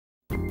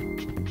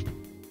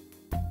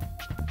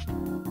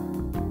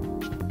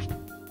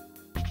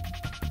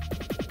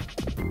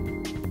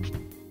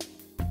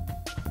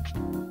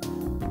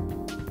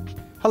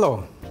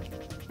Hello,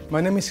 my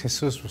name is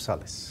Jesus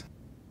Rosales.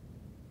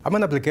 I'm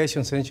an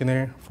applications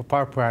engineer for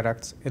power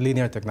products and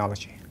linear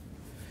technology.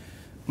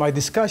 My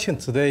discussion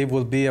today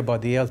will be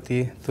about the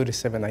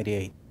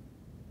LT3798,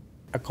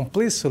 a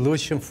complete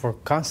solution for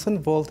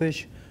constant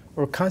voltage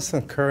or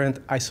constant current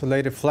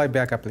isolated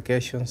flyback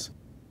applications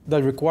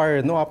that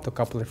require no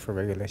optocoupler for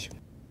regulation.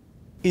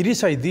 It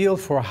is ideal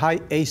for high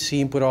AC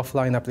input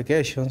offline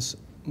applications,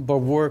 but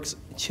works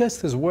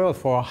just as well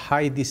for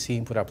high DC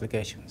input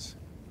applications.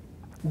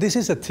 This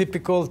is a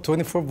typical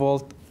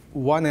 24-volt,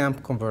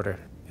 1-amp converter.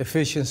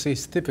 Efficiency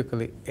is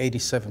typically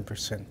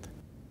 87%.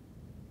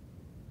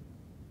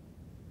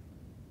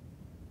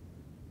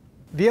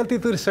 The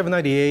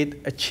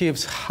LT3798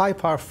 achieves high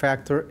power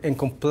factor and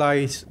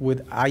complies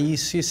with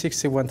IEC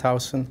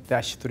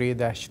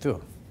 61000-3-2,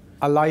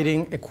 a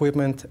lighting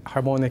equipment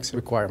harmonics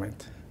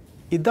requirement.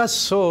 It does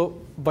so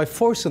by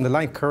forcing the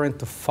line current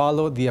to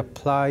follow the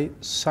applied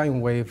sine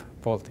wave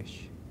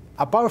voltage.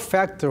 A power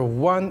factor of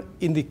 1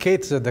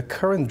 indicates that the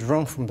current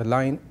drawn from the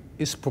line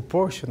is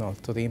proportional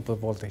to the input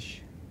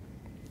voltage.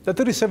 The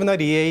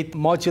 3798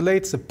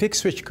 modulates the peak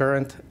switch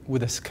current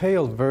with a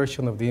scaled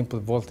version of the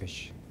input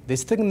voltage.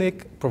 This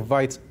technique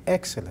provides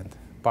excellent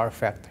power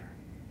factor.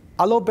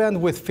 A low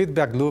bandwidth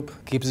feedback loop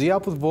keeps the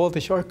output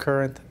voltage or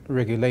current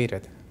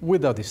regulated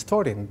without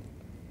distorting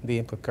the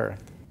input current.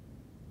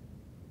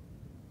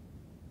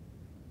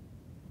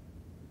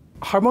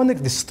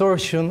 Harmonic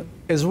distortion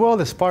as well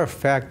as power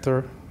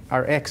factor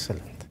are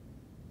excellent,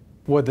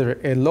 whether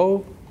at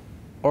low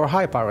or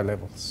high power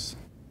levels.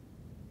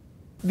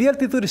 The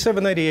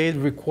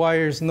LT3798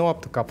 requires no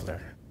optocoupler.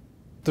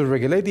 To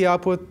regulate the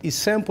output, it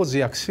samples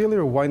the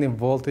auxiliary winding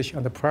voltage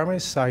on the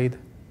primary side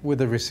with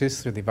a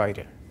resistor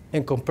divider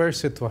and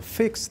compares it to a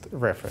fixed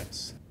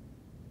reference.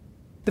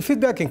 The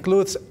feedback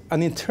includes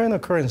an internal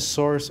current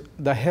source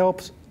that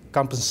helps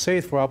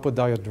compensate for output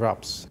diode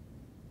drops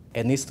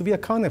and needs to be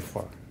accounted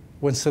for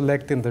when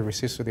selecting the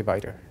resistor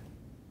divider.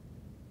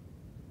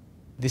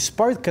 This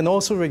part can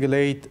also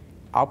regulate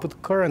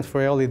output current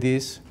for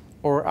LEDs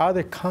or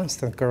other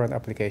constant current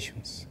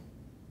applications.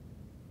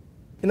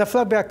 In a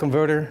flyback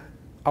converter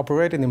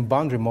operating in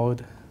boundary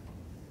mode,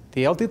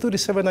 the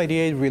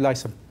LT3798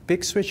 relies on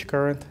peak switch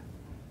current,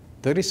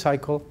 duty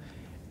cycle,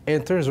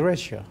 and turns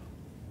ratio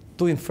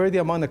to infer the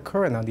amount of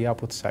current on the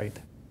output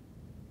side.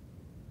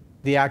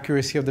 The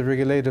accuracy of the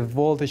regulated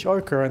voltage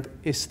or current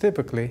is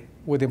typically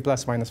within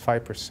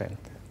 ±5%.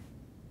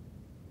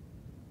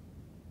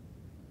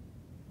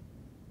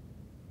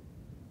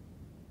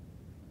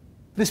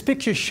 This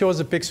picture shows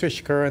the peak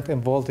switch current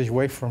and voltage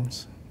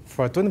waveforms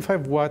for a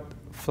 25-watt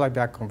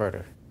flyback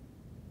converter.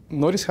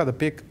 Notice how the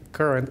peak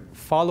current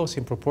follows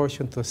in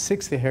proportion to a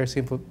 60 Hz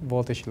input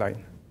voltage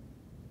line.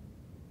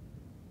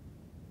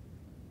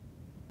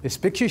 This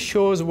picture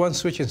shows one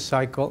switching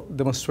cycle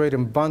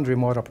demonstrating boundary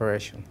mode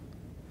operation.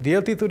 The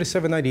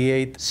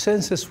LT3798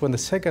 senses when the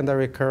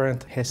secondary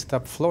current has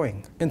stopped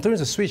flowing and turns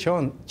the switch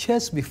on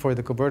just before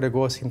the converter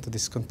goes into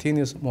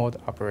discontinuous mode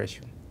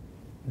operation.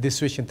 This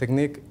switching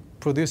technique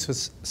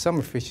produces some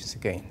efficiency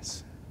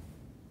gains.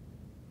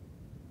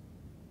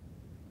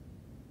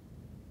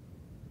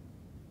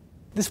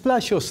 This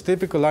plot shows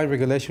typical line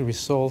regulation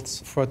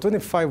results for a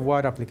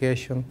 25-watt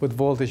application with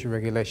voltage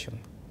regulation.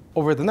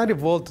 Over the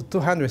 90-volt to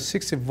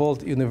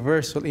 260-volt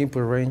universal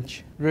input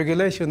range,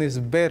 regulation is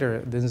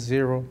better than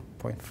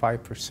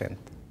 0.5%.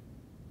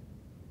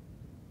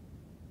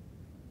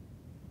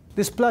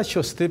 This plot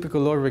shows typical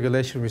load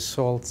regulation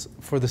results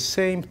for the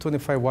same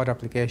 25-watt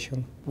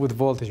application with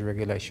voltage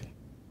regulation.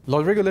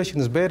 Load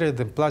regulation is better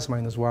than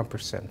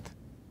 ±1%.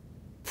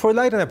 For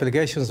lighting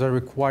applications that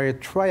require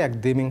triac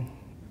dimming,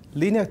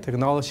 linear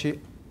technology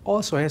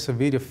also has a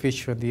video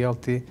feature on the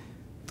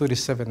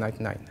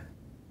LT3799.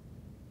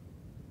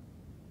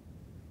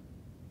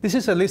 This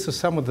is a list of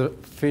some of the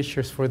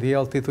features for the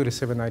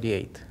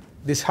LT3798.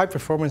 This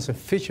high-performance and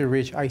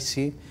feature-rich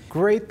IC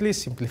greatly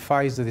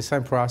simplifies the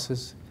design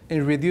process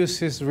and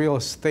reduces real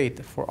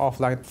estate for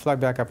offline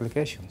flyback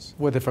applications,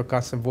 whether for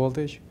constant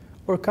voltage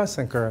or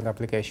constant current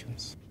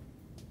applications.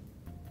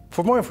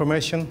 For more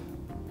information,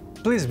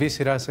 please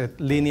visit us at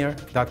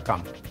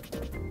linear.com.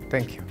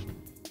 Thank you.